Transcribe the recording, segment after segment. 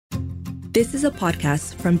This is a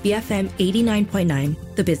podcast from BFM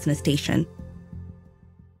 89.9, the business station.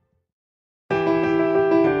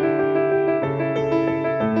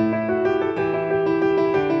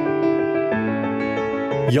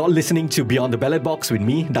 You're listening to Beyond the Ballot Box with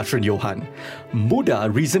me, Dashran Johan.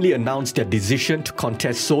 MUDA recently announced their decision to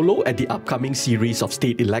contest solo at the upcoming series of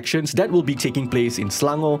state elections that will be taking place in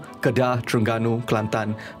Selangor, Kedah, Terengganu,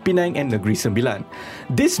 Kelantan, Penang and Negeri Sembilan.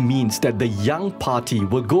 This means that the Young Party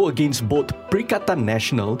will go against both Perikatan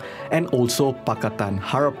Nasional and also Pakatan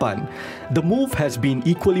Harapan. The move has been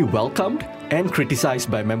equally welcomed and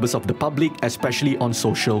criticised by members of the public, especially on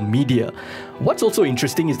social media. What's also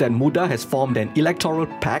interesting is that MUDA has formed an electoral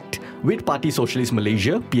pact with Parti Sosialis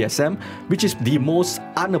Malaysia, PSM, which is the most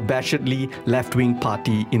unabashedly left-wing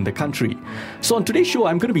party in the country. So on today's show,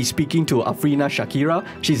 I'm going to be speaking to Afrina Shakira.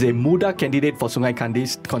 She's a MUDA candidate for Sungai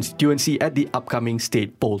Kandis constituency at the upcoming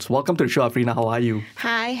state polls. Welcome to the show, Afrina. How are you?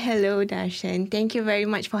 Hi, hello, Darshan. Thank you very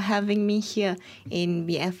much for having me here in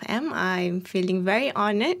BFM. I'm feeling very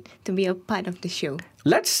honoured to be a part of the show.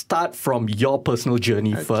 Let's start from your personal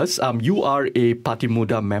journey first. You are a Parti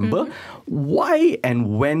MUDA member. Why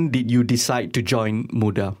and when did you decide to join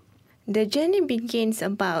MUDA? The journey begins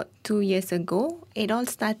about 2 years ago. It all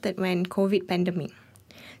started when COVID pandemic.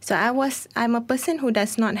 So I'm a person who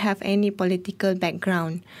does not have any political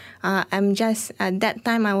background. At that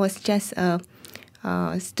time I was just a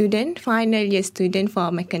student, final year student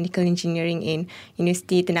for mechanical engineering in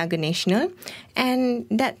University Tenaga Nasional. And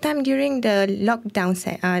that time during the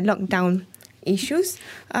lockdown issues,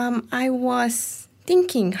 I was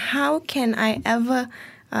thinking, how can I ever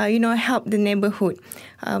help the neighborhood?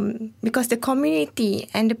 Because the community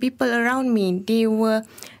and the people around me, they were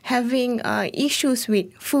having issues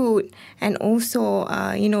with food and also,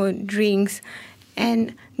 drinks.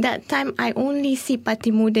 And that time, I only see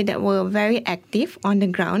Parti MUDA that were very active on the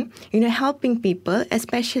ground, helping people,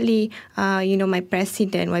 especially, my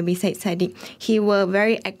president, YB Said Sadiq. He were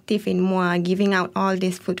very active in MUA, giving out all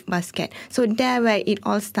this food basket. So there where it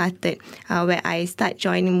all started, where I start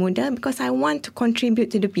joining MUDA because I want to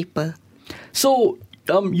contribute to the people. So,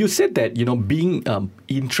 you said that, being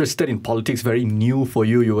interested in politics very new for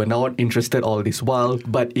you. You were not interested all this while,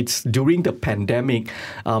 but it's during the pandemic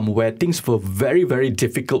where things were very, very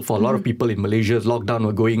difficult for a lot of people in Malaysia. Lockdown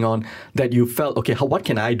were going on, that you felt, okay, what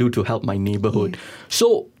can I do to help my neighborhood?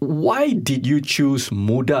 So why did you choose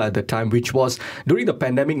MUDA at the time, which was during the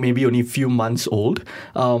pandemic, maybe only a few months old?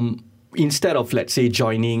 Instead of, let's say,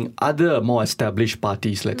 joining other more established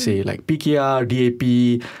parties, let's say like PKR, DAP,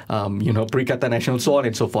 Perikatan Nasional, so on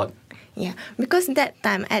and so forth. Yeah, because at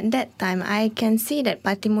that time, I can see that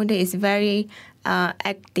Parti MUDA is very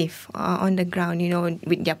active on the ground,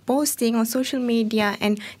 with their posting on social media,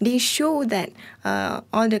 and they show that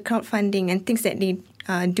all the crowdfunding and things that they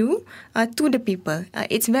do to the people.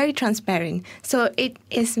 It's very transparent. So it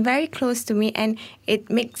is very close to me, and it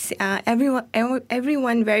makes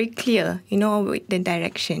everyone very clear, with the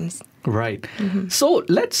directions. Right. So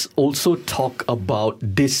let's also talk about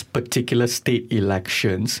this particular state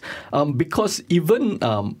elections because even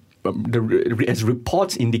as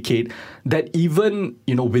reports indicate that even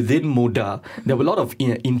within MUDA there were a lot of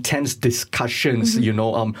intense discussions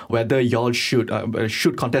whether y'all should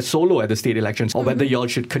contest solo at the state elections or whether y'all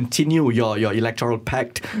should continue your electoral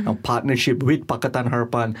pact partnership with Pakatan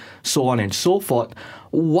Harapan, so on and so forth.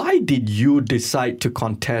 Why did you decide to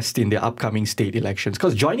contest in the upcoming state elections?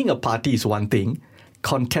 Because joining a party is one thing,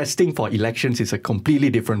 contesting for elections is a completely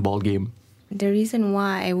different ballgame. The reason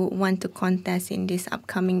why I would want to contest in this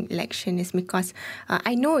upcoming election is because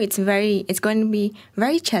I know it's going to be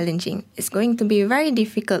very challenging. It's going to be very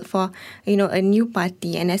difficult for, a new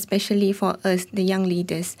party, and especially for us, the young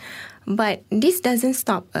leaders. But this doesn't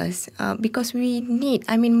stop us because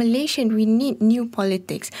Malaysian, we need new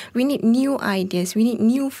politics. We need new ideas. We need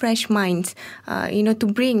new fresh minds, to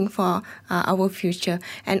bring for our future.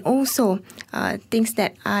 And also things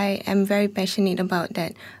that I am very passionate about,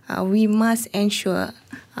 that we must ensure,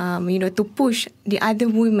 to push the other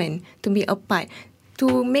women to be a part,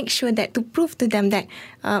 to make sure that, to prove to them that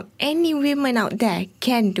any women out there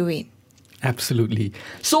can do it. Absolutely.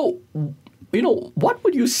 So, what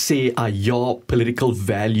would you say are your political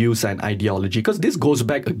values and ideology? Because this goes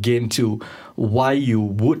back again to why you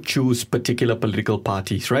would choose particular political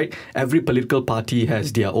parties, right? Every political party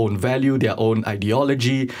has their own value, their own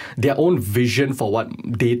ideology, their own vision for what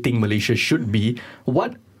they think Malaysia should be.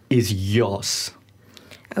 What is yours?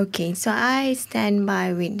 Okay, so I stand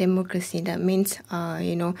by with democracy. That means,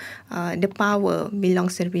 the power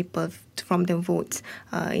belongs to the people from the votes,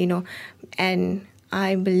 and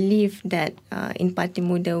I believe that in Parti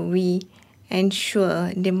MUDA, we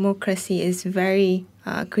ensure democracy is very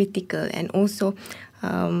critical. And also,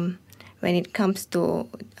 when it comes to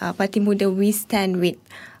Parti Muda, we stand with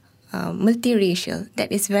multiracial.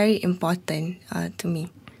 That is very important to me.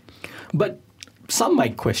 But some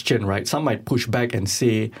might question, right? Some might push back and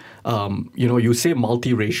say, you say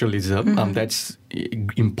multiracialism, that's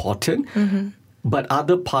important. But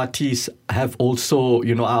other parties have also,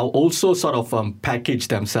 are also sort of packaged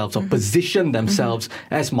themselves or positioned themselves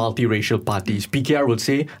as multiracial parties. PKR will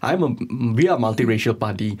say, we are a multiracial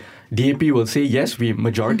party. DAP will say, yes, we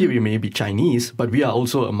may be Chinese, but we are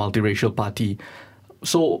also a multiracial party.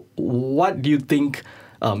 So what do you think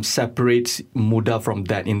separates MUDA from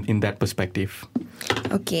that in that perspective?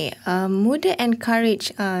 Okay, MUDA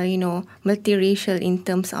encourage, multiracial in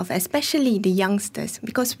terms of especially the youngsters,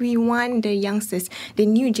 because we want the youngsters, the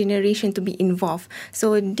new generation to be involved.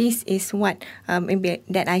 So this is what maybe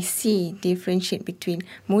that I see differentiate between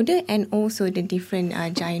MUDA and also the different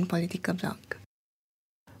giant political bloc.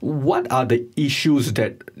 What are the issues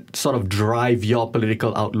that sort of drive your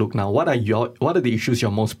political outlook now? What are the issues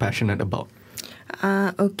you're most passionate about?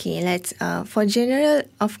 Okay, let's for general,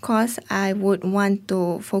 of course, I would want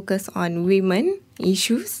to focus on women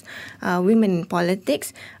issues, women in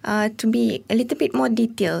politics. To be a little bit more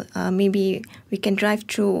detailed, maybe we can drive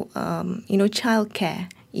through, childcare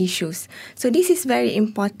issues. So this is very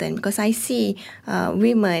important because I see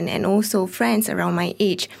women and also friends around my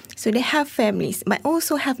age. So they have families, but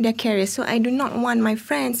also have their careers. So I do not want my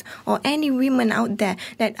friends or any women out there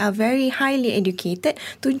that are very highly educated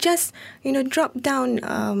to just, drop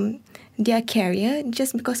down their career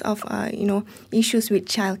just because of, issues with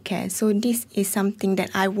childcare. So this is something that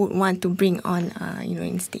I would want to bring on,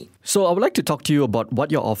 instead. So I would like to talk to you about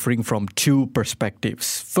what you're offering from two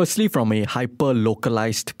perspectives. Firstly, from a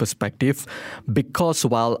hyper-localized perspective, because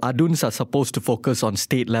while ADUNs are supposed to focus on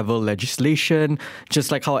state-level legislation,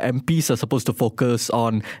 just like how MPs are supposed to focus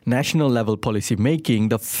on national-level policy making,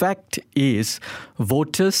 the fact is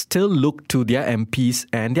voters still look to their MPs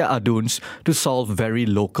and their ADUNs to solve very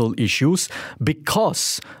local issues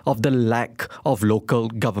because of the lack of local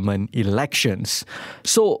government elections.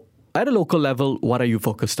 So at a local level, what are you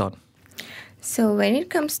focused on? So when it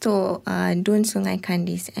comes to Dun Sungai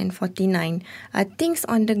Kandis and 49, things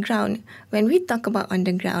on the ground, when we talk about on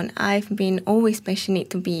the ground, I've been always passionate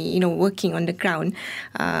to be, working on the ground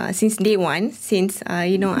since day one, since,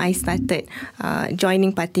 I started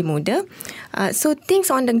joining Parti Muda. So things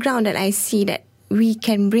on the ground that I see that we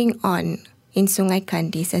can bring on in Sungai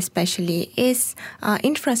Kandis especially is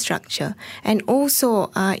infrastructure and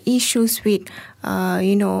also issues with,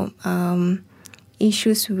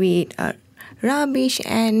 issues with rubbish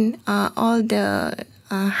and all the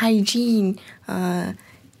hygiene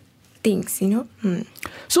things,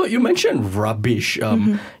 So you mentioned rubbish.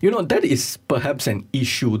 That is perhaps an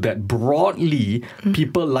issue that broadly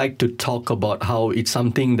people like to talk about, how it's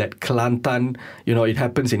something that Kelantan, it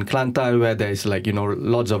happens in Kelantan where there's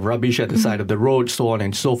lots of rubbish at the side of the road, so on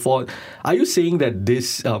and so forth. Are you saying that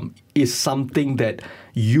this is something that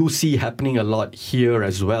you see happening a lot here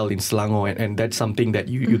as well in Selangor, and that's something that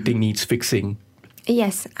you think needs fixing?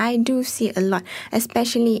 Yes, I do see a lot,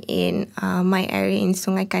 especially in my area in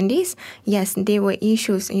Sungai Kandis. Yes, there were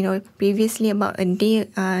issues, previously about a day,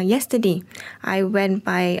 yesterday, I went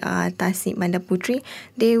by Tasik Bandar Putri.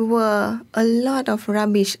 There were a lot of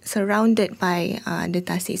rubbish surrounded by the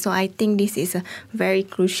Tasik. So I think this is a very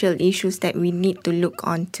crucial issues that we need to look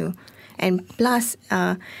onto. And plus,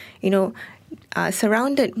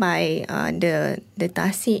 surrounded by the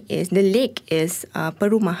Tasik is, the lake is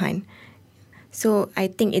perumahan. So I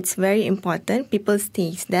think it's very important people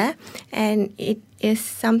stay there, and it is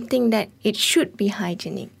something that it should be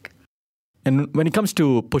hygienic. And when it comes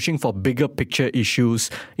to pushing for bigger picture issues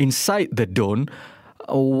inside the DON,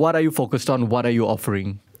 what are you focused on? What are you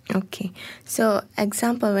offering? Okay. So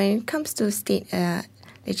example, when it comes to state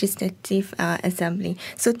legislative assembly,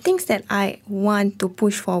 so things that I want to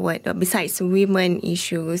push forward besides women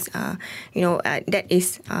issues, that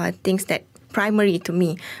is things that primary to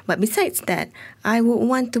me. But besides that, I would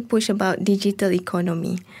want to push about digital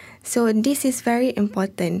economy. So this is very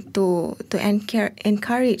important to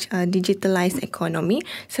encourage a digitalized economy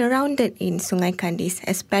surrounded in Sungai Kandis.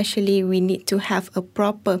 Especially, we need to have a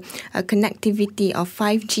proper connectivity of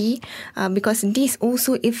 5G because this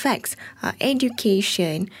also affects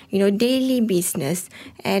education, daily business,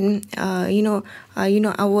 and our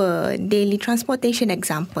daily transportation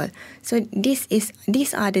example. So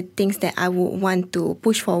these are the things that I would want to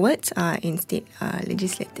push forward in state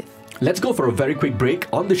legislative. Let's go for a very quick break.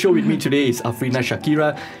 On the show with me today is Afrina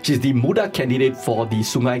Shakira. She's the MUDA candidate for the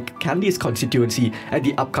Sungai Kandis constituency at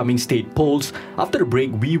the upcoming state polls. After the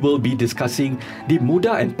break, we will be discussing the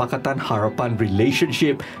MUDA and Pakatan Harapan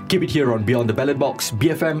relationship. Keep it here on Beyond the Ballot Box,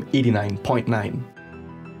 BFM 89.9.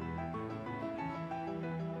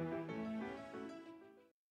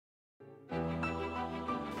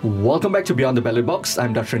 Welcome back to Beyond the Ballot Box.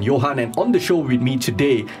 I'm Darshan Johan, and on the show with me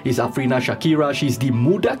today is Afrina Shakira. She's the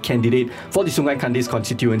MUDA candidate for the Sungai Kandis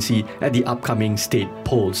constituency at the upcoming state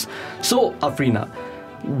polls. So, Afrina,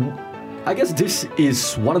 I guess this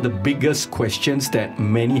is one of the biggest questions that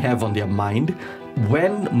many have on their mind.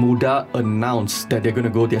 When MUDA announced that they're going to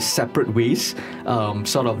go their separate ways,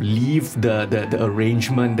 sort of leave the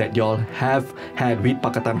arrangement that y'all have had with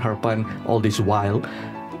Pakatan Harapan all this while,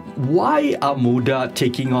 why are MUDA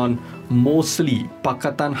taking on mostly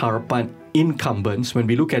Pakatan Harapan incumbents when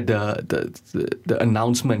we look at the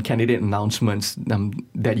announcement, candidate announcements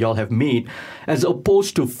that y'all have made, as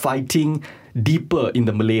opposed to fighting deeper in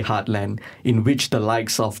the Malay heartland, in which the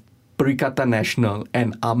likes of Perikatan Nasional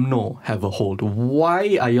and UMNO have a hold?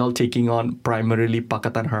 Why are y'all taking on primarily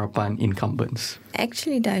Pakatan Harapan incumbents?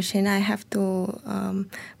 Actually, Darshan, I have to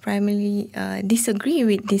primarily disagree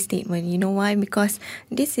with this statement. You know why? Because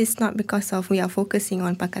this is not because of we are focusing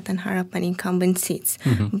on Pakatan Harapan incumbent seats,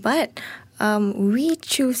 but we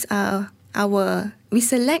choose we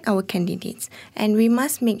select our candidates, and we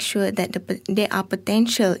must make sure that there are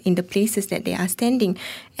potential in the places that they are standing.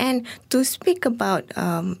 And to speak about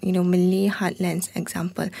Malay heartlands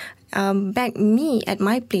example, back me at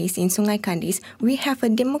my place in Sungai Kandis, we have a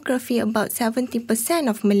demography about 70%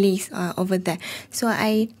 of Malays over there. So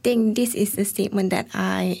I think this is a statement that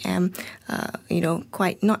I am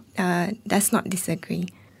does not disagree.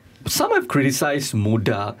 Some have criticized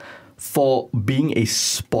MUDA for being a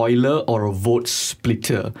spoiler or a vote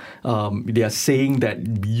splitter. They are saying that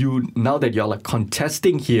now that y'all are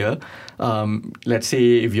contesting here, let's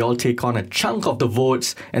say if y'all take on a chunk of the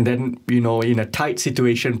votes and then, in a tight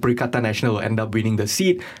situation, Perikatan Nasional will end up winning the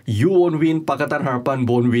seat, you won't win, Pakatan Harapan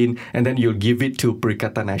won't win, and then you'll give it to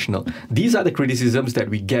Perikatan Nasional. These are the criticisms that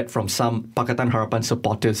we get from some Pakatan Harapan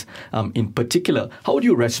supporters in particular. How would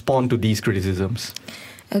you respond to these criticisms?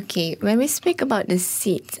 Okay, when we speak about the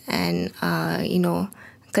seats and,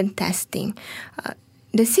 contesting,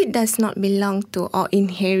 the seat does not belong to or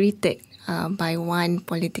inherited by one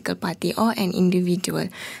political party or an individual.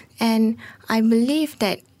 And I believe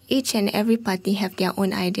that each and every party have their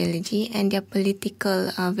own ideology and their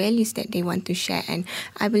political values that they want to share. And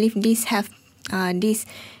I believe these have this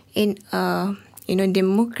in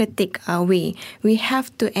democratic way. We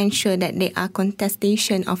have to ensure that there are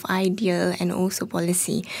contestation of ideal and also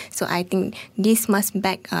policy. So I think this must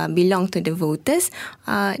belong to the voters.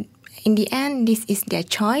 In the end, this is their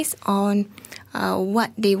choice on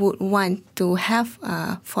what they would want to have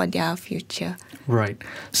for their future. Right.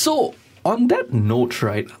 So on that note,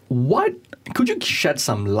 right, could you shed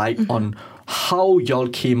some light on how y'all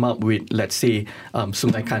came up with, let's say,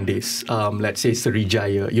 Sungai Kandis, let's say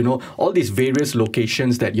Sriwijaya, all these various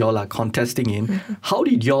locations that y'all are contesting in. How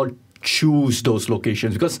did y'all choose those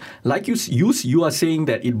locations? Because like you are saying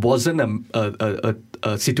that it wasn't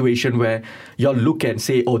a situation where y'all look and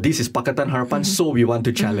say, oh, this is Pakatan Harapan, so we want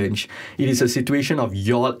to challenge. It is a situation of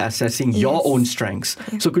y'all assessing your own strengths.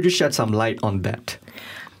 So could you shed some light on that?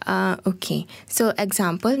 Okay. So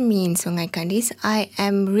example, me in Sungai Kandis, I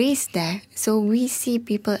am raised there. So we see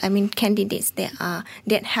candidates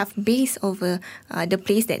that have base over the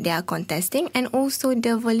place that they are contesting, and also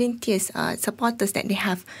the volunteers, supporters that they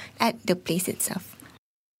have at the place itself.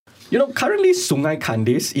 Currently Sungai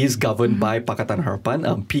Kandis is governed by Pakatan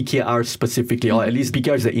Harapan, PKR specifically, or at least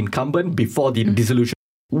PKR is the incumbent before the dissolution.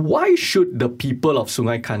 Why should the people of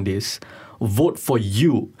Sungai Kandis vote for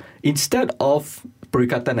you instead of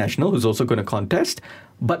Perikatan Nasional, who's also going to contest,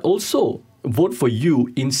 but also vote for you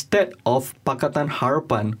instead of Pakatan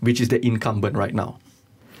Harapan, which is the incumbent right now?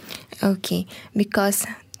 Okay, because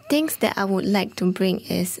things that I would like to bring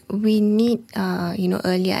is we need,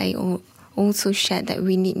 earlier I also shared that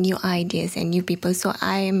we need new ideas and new people. So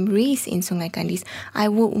I am raised in Sungai Kandis. I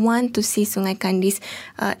would want to see Sungai Kandis,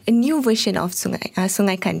 a new version of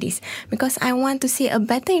Sungai Kandis, because I want to see a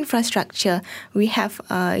better infrastructure. We have,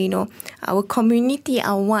 our community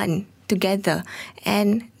are one together,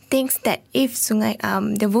 and things that if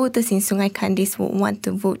the voters in Sungai Kandis would want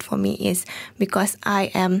to vote for me is because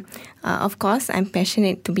I am, of course, I'm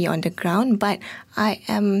passionate to be on the ground, but I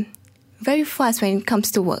am very fast when it comes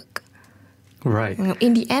to work. Right.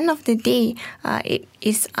 In the end of the day, it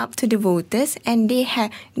is up to the voters, and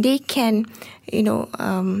they can,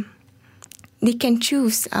 they can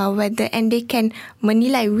choose whether, and they can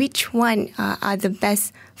menilai which one are the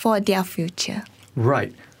best for their future.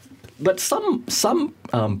 Right. But some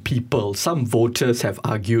people, some voters have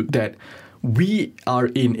argued that we are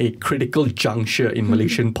in a critical juncture in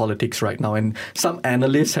Malaysian politics right now. And some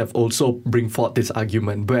analysts have also bring forth this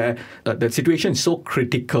argument where the situation is so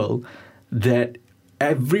critical that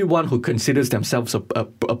everyone who considers themselves a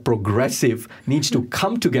progressive needs to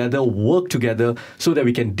come together, work together so that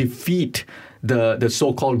we can defeat the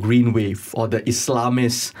so-called green wave or the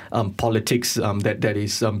Islamist politics that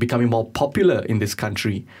is becoming more popular in this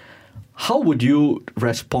country. How would you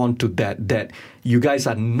respond to that you guys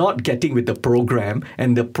are not getting with the program,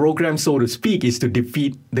 and the program, so to speak, is to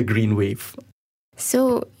defeat the green wave?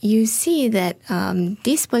 So you see that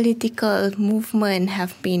this political movement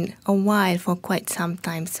have been a while for quite some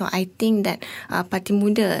time. So I think that Parti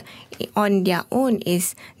MUDA on their own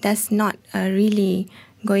does not really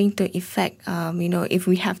going to affect, if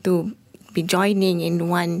we have to be joining in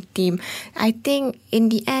one team. I think in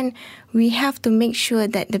the end, we have to make sure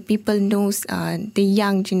that the people knows the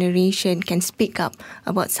young generation can speak up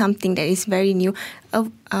about something that is very new,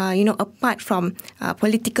 apart from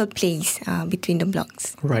political plays between the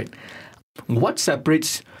blocs. Right. What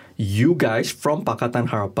separates you guys from Pakatan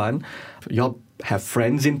Harapan? Y'all have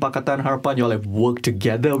friends in Pakatan Harapan. Y'all have worked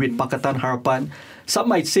together with Pakatan Harapan. Some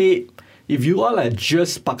might say, if you all are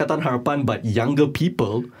just Pakatan Harapan but younger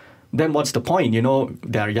people, then what's the point?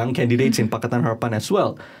 There are young candidates in Pakatan Harapan as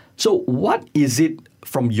well. So what is it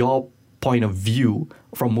from your point of view,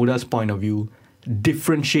 from MUDA's point of view,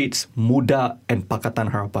 differentiates MUDA and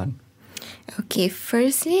Pakatan Harapan? Okay,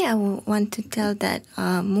 firstly, I want to tell that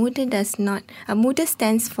MUDA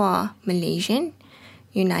stands for Malaysian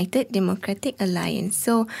United Democratic Alliance.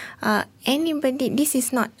 So this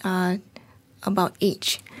is not about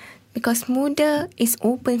age. Because MUDA is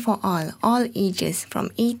open for all ages, from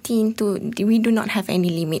 18 to, we do not have any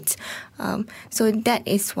limits. So that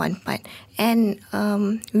is one part. And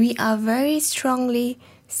we are very strongly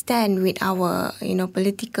stand with our,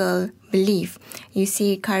 political belief. You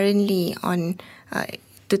see, currently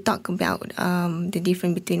to talk about the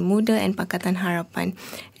difference between MUDA and Pakatan Harapan.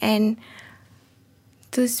 And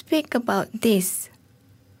to speak about this,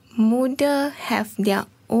 MUDA have their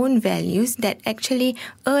own values that actually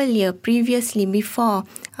previously before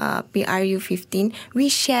PRU 15, we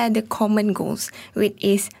share the common goals, which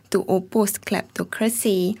is to oppose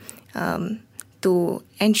kleptocracy, to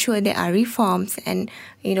ensure there are reforms and,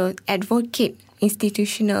 advocate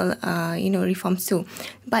institutional, reforms too.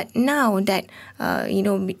 But now that,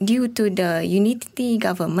 due to the unity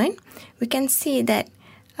government, we can see that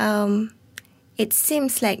it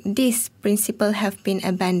seems like this principle have been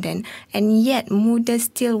abandoned, and yet MUDA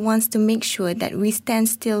still wants to make sure that we stand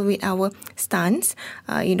still with our stance,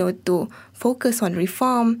 to focus on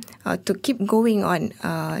reform, to keep going on,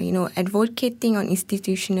 advocating on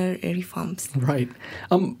institutional reforms. Right.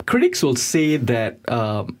 Critics will say that,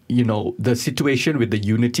 the situation with the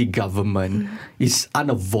unity government is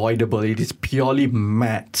unavoidable. It is purely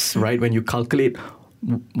maths, right? When you calculate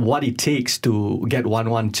what it takes to get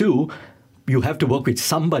 112, you have to work with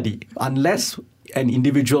somebody, unless an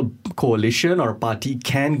individual coalition or party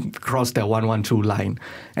can cross that 112 line.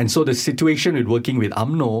 And so the situation with working with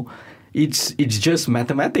UMNO, it's just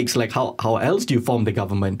mathematics. Like how else do you form the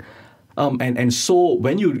government? And so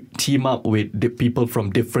when you team up with the people from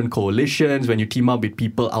different coalitions, when you team up with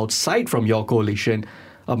people outside from your coalition,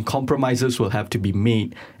 compromises will have to be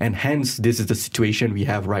made. And hence, this is the situation we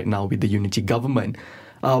have right now with the unity government.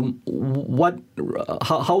 How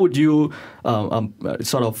would you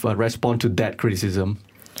respond to that criticism?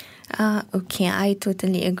 Okay, I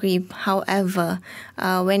totally agree. However,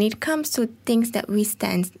 when it comes to things that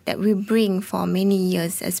we bring for many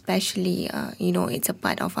years, especially, it's a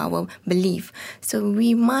part of our belief. So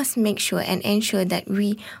we must make sure and ensure that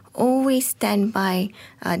we always stand by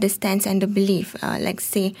the stance and the belief.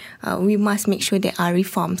 We must make sure there are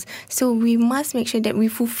reforms. So we must make sure that we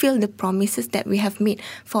fulfill the promises that we have made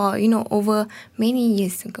for, over many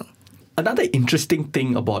years ago. Another interesting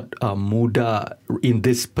thing about MUDA in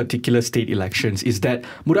this particular state elections is that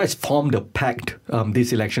MUDA has formed a pact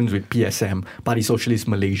these elections with PSM, Parti Socialist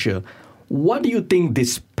Malaysia. What do you think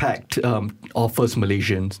this pact offers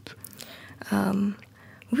Malaysians?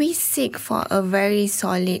 We seek for a very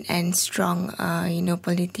solid and strong,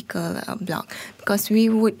 political bloc, because we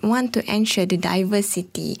would want to ensure the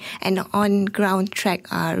diversity and on-ground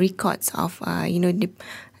track records of,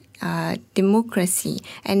 democracy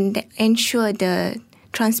and ensure the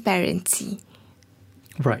transparency.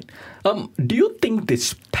 Right. Do you think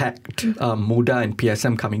this pact, MUDA and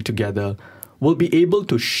PSM coming together, will be able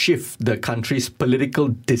to shift the country's political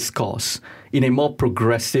discourse in a more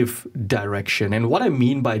progressive direction. And what I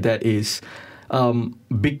mean by that is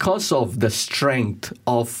because of the strength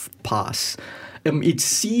of PAS, it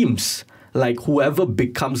seems like whoever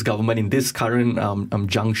becomes government in this current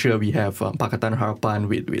juncture, we have Pakatan Harapan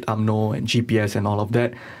with UMNO and GPS and all of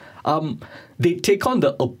that, they take on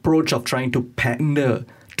the approach of trying to pander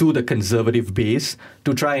to the conservative base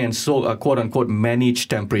to try and quote-unquote manage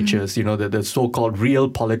temperatures, the so-called real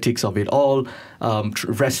politics of it all,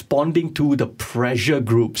 responding to the pressure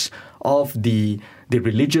groups of the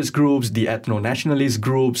religious groups, the ethno-nationalist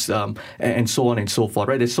groups, and so on and so forth.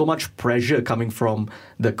 Right? There's so much pressure coming from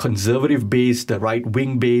the conservative base, the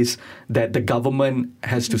right-wing base, that the government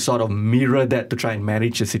has to sort of mirror that to try and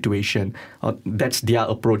manage the situation. That's their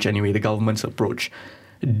approach anyway, the government's approach.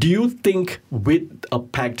 Do you think with a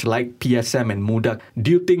pact like PSM and MUDA,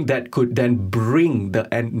 do you think that could then bring the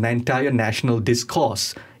entire national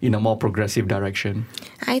discourse in a more progressive direction?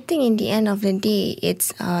 I think in the end of the day,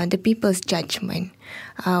 it's the people's judgment.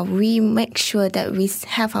 We make sure that we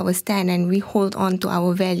have our stand and we hold on to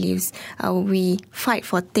our values. We fight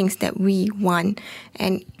for things that we want.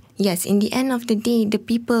 And yes, in the end of the day, the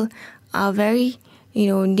people are very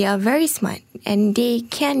they are very smart and they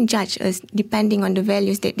can judge us depending on the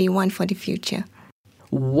values that they want for the future.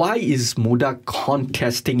 Why is MUDA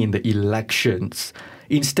contesting in the elections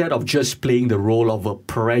instead of just playing the role of a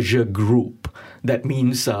pressure group? That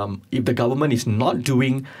means if the government is not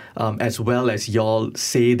doing as well as y'all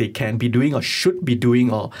say they can be doing or should be doing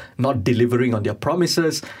or not delivering on their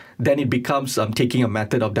promises, then it becomes taking a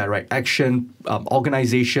method of direct action,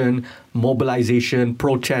 organization, mobilization,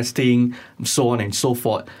 protesting, so on and so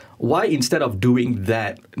forth. Why, instead of doing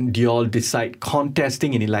that, do y'all decide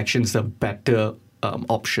contesting in elections is a better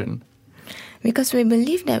option? Because we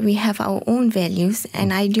believe that we have our own values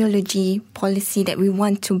and ideology, policy that we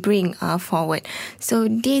want to bring forward. So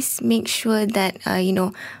this makes sure that,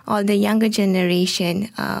 all the younger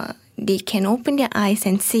generation, they can open their eyes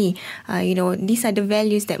and see, these are the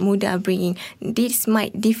values that MUDA are bringing. This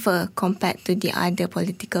might differ compared to the other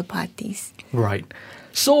political parties. Right.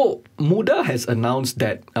 So MUDA has announced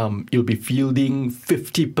that you'll be fielding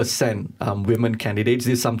 50% women candidates.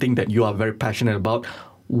 This is something that you are very passionate about.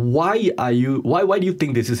 Why do you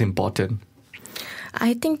think this is important?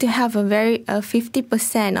 I think to have a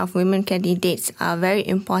 50% of women candidates are very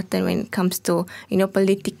important when it comes to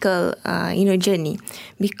political journey,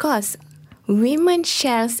 because women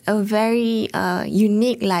shares a very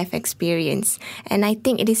unique life experience, and I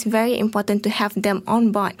think it is very important to have them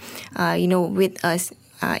on board with us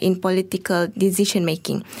in political decision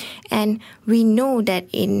making. And we know that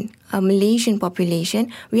in a Malaysian population,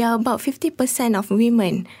 we are about 50% of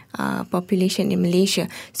women population in Malaysia.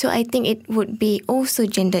 So I think it would be also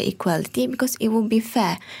gender equality, because it would be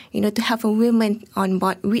fair, to have a woman on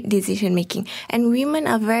board with decision making. And women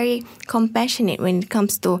are very compassionate when it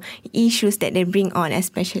comes to issues that they bring on,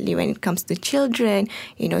 especially when it comes to children,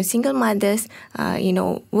 single mothers,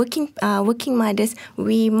 working mothers.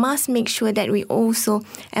 We must make sure that we also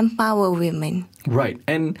empower women. Right.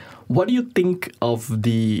 And what do you think of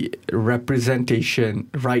the representation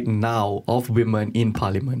right now of women in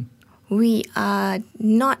Parliament? We are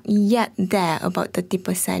not yet there about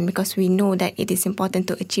 30%, because we know that it is important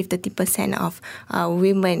to achieve 30% of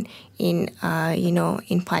women in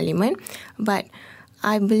Parliament. But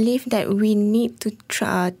I believe that we need to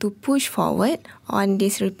try to push forward on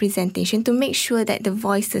this representation to make sure that the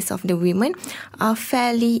voices of the women are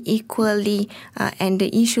fairly equally and the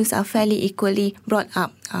issues are fairly equally brought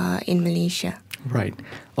up in Malaysia. Right.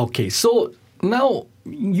 Okay. So now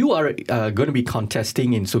you are going to be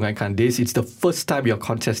contesting in Sungai Kandis. It's the first time you're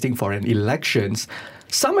contesting for an elections.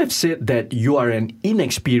 Some have said that you are an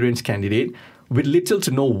inexperienced candidate with little to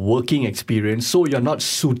no working experience, so you're not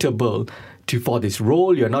suitable for this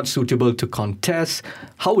role, you're not suitable to contest.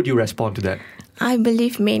 How would you respond to that? I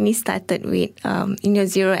believe many started with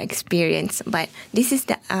zero experience, but this is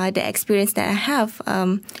the experience that I have.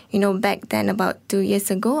 Back then, about 2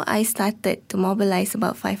 years ago, I started to mobilize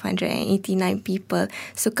about 589 people,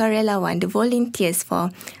 sukarelawan, the volunteers for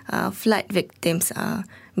flood victims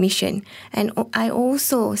mission. And I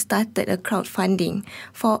also started a crowdfunding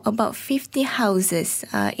for about 50 houses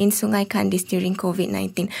in Sungai Kandis during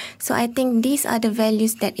COVID-19. So I think these are the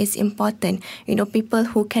values that is important. People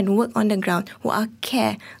who can work on the ground, who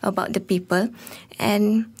care about the people.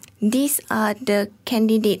 And these are the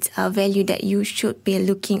candidates' value that you should be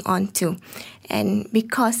looking on to. And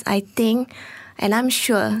because I think, and I'm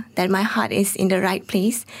sure that my heart is in the right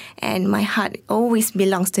place, and my heart always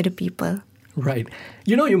belongs to the people. Right.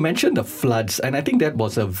 You mentioned the floods, and I think that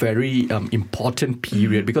was a very important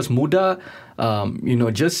period because MUDA,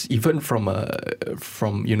 just even from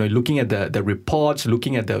looking at the reports,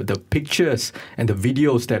 looking at the pictures and the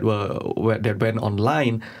videos that went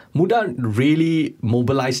online, MUDA really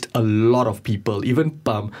mobilized a lot of people, even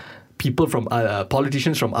people from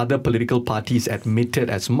politicians from other political parties admitted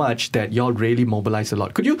as much that y'all really mobilized a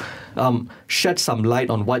lot. Could you shed some light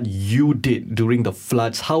on what you did during the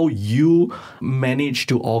floods, how you managed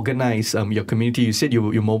to organize your community? You said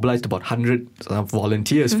you mobilized about 100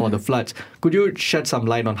 volunteers for the floods. Could you shed some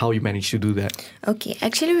light on how you managed to do that? Okay,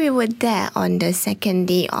 actually we were there on the second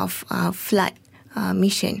day of flood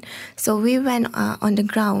mission. So we went on the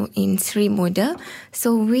ground in Sri MUDA.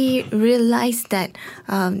 So we realized that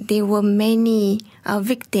there were many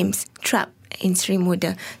victims trapped in Sri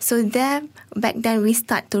MUDA. So back then we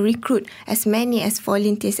start to recruit as many as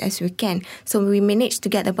volunteers as we can. So we managed to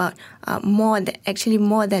get about more than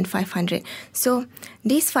 500. So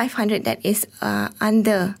these 500 that is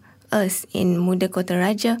under us in MUDA Kota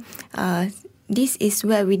Raja, this is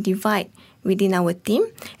where we divide within our team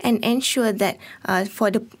and ensure that for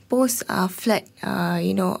the post-flood,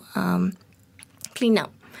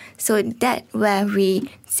 cleanup. So that where we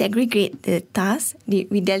segregate the tasks,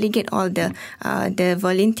 we delegate all the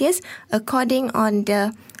volunteers according on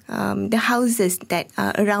the houses that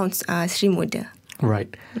are around Sri MUDA.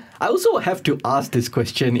 Right. I also have to ask this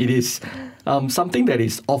question. It is something that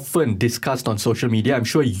is often discussed on social media. I'm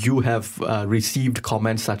sure you have received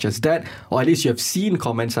comments such as that, or at least you have seen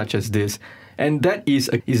comments such as this. And that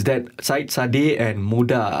is that Syed Sadeh and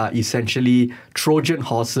MUDA are essentially Trojan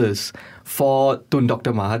horses for Tun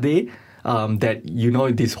Dr. Mahathir. That,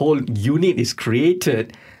 this whole unit is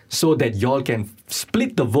created so that y'all can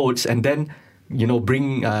split the votes and then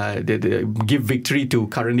bring give victory to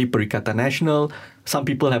currently Perikatan Nasional. Some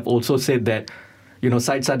people have also said that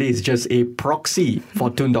Syed Sadeh is just a proxy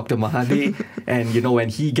for Tun Dr. Mahathir, and when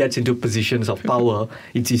he gets into positions of power,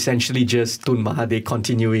 it's essentially just Tun Mahathir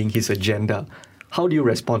continuing his agenda. How do you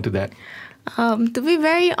respond to that? To be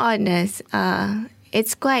very honest,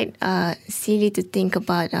 it's quite silly to think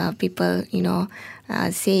about people,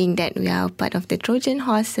 saying that we are part of the Trojan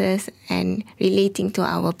horses and relating to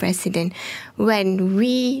our president when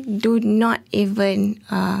we do not even,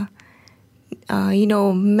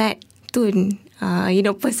 met Tun.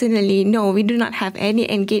 Personally, no, we do not have any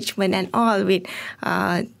engagement at all with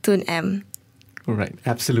Tun M. Right,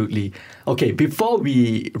 absolutely. Okay, before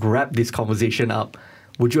we wrap this conversation up,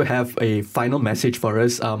 would you have a final message for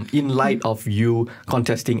us in light of you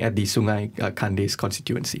contesting at the Sungai Kandis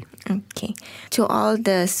constituency? Okay. To all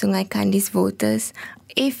the Sungai Kandis voters,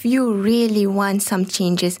 if you really want some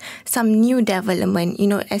changes, some new development,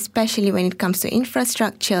 especially when it comes to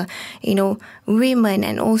infrastructure, women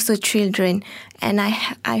and also children, and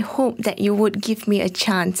I hope that you would give me a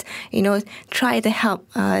chance, try to help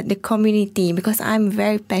the community, because I'm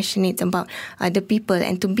very passionate about the people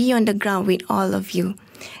and to be on the ground with all of you.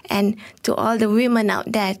 And to all the women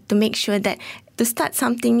out there, to make sure that to start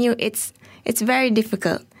something new, it's very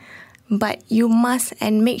difficult. But you must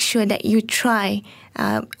and make sure that you try,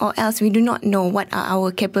 or else we do not know what are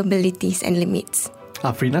our capabilities and limits.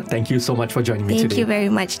 Afrina, thank you so much for joining me today. Thank you very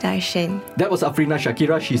much, Darshan. That was Afrina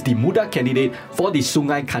Shakira. She's the MUDA candidate for the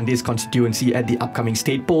Sungai Kandis constituency at the upcoming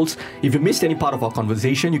state polls. If you missed any part of our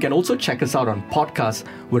conversation, you can also check us out on podcasts.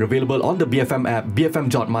 We're available on the BFM app,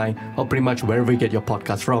 bfm.my, or pretty much wherever you get your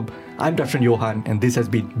podcast from. I'm Darshan Johan, and this has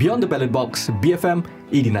been Beyond the Ballot Box, BFM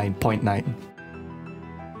 89.9.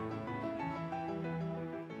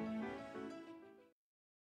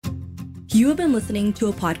 You have been listening to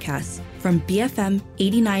a podcast from BFM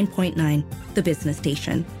 89.9, the business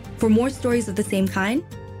station. For more stories of the same kind,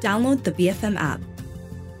 download the BFM app.